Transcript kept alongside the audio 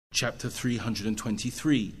Chapter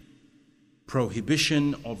 323,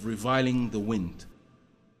 Prohibition of Reviling the Wind.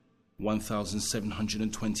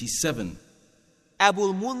 1727. Abu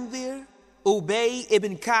al-Mundhir, Ubay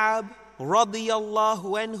ibn Ka'b radiyallahu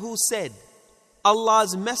anhu said,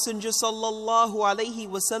 Allah's Messenger sallallahu alayhi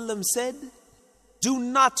wasallam said, do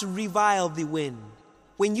not revile the wind.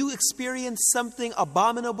 When you experience something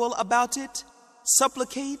abominable about it,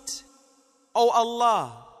 supplicate, O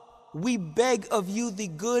Allah, we beg of you the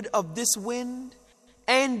good of this wind,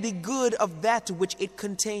 and the good of that which it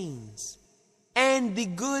contains, and the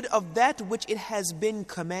good of that which it has been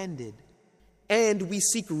commanded. And we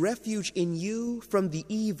seek refuge in you from the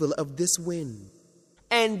evil of this wind,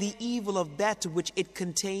 and the evil of that which it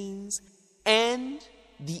contains, and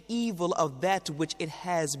the evil of that which it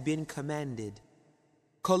has been commanded.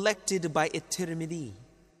 Collected by At-Tirmidhi.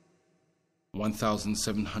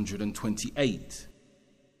 1728.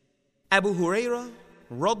 Abu Hurairah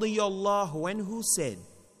radiyallahu anhu said,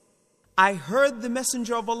 I heard the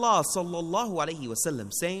Messenger of Allah sallallahu alayhi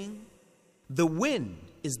wasallam saying, the wind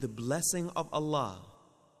is the blessing of Allah.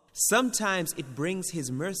 Sometimes it brings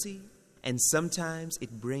His mercy, and sometimes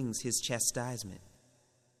it brings His chastisement.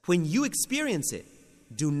 When you experience it,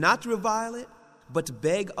 do not revile it, but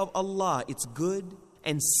beg of Allah its good,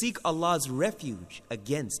 and seek Allah's refuge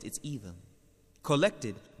against its evil.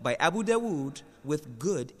 Collected by Abu Dawood with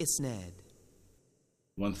good isnad.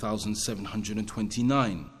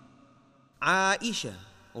 1729. Aisha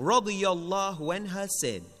radiyallahu anha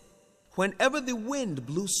said, whenever the wind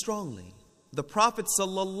blew strongly, the Prophet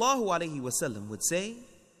sallallahu alaihi wasallam would say,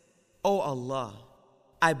 O Allah,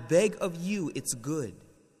 I beg of you its good,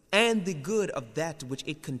 and the good of that which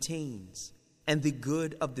it contains, and the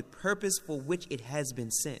good of the purpose for which it has been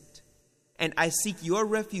sent. And I seek your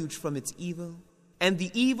refuge from its evil, and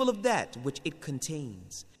the evil of that which it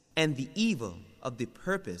contains, and the evil of the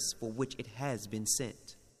purpose for which it has been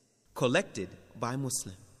sent. Collected by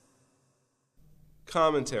Muslim.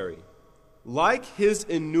 Commentary. Like His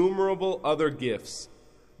innumerable other gifts,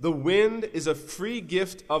 the wind is a free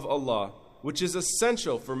gift of Allah, which is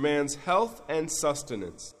essential for man's health and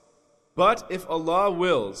sustenance. But if Allah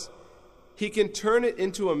wills, He can turn it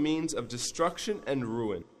into a means of destruction and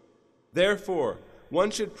ruin. Therefore,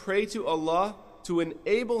 one should pray to Allah to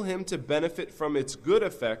enable him to benefit from its good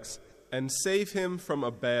effects and save him from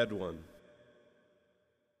a bad one.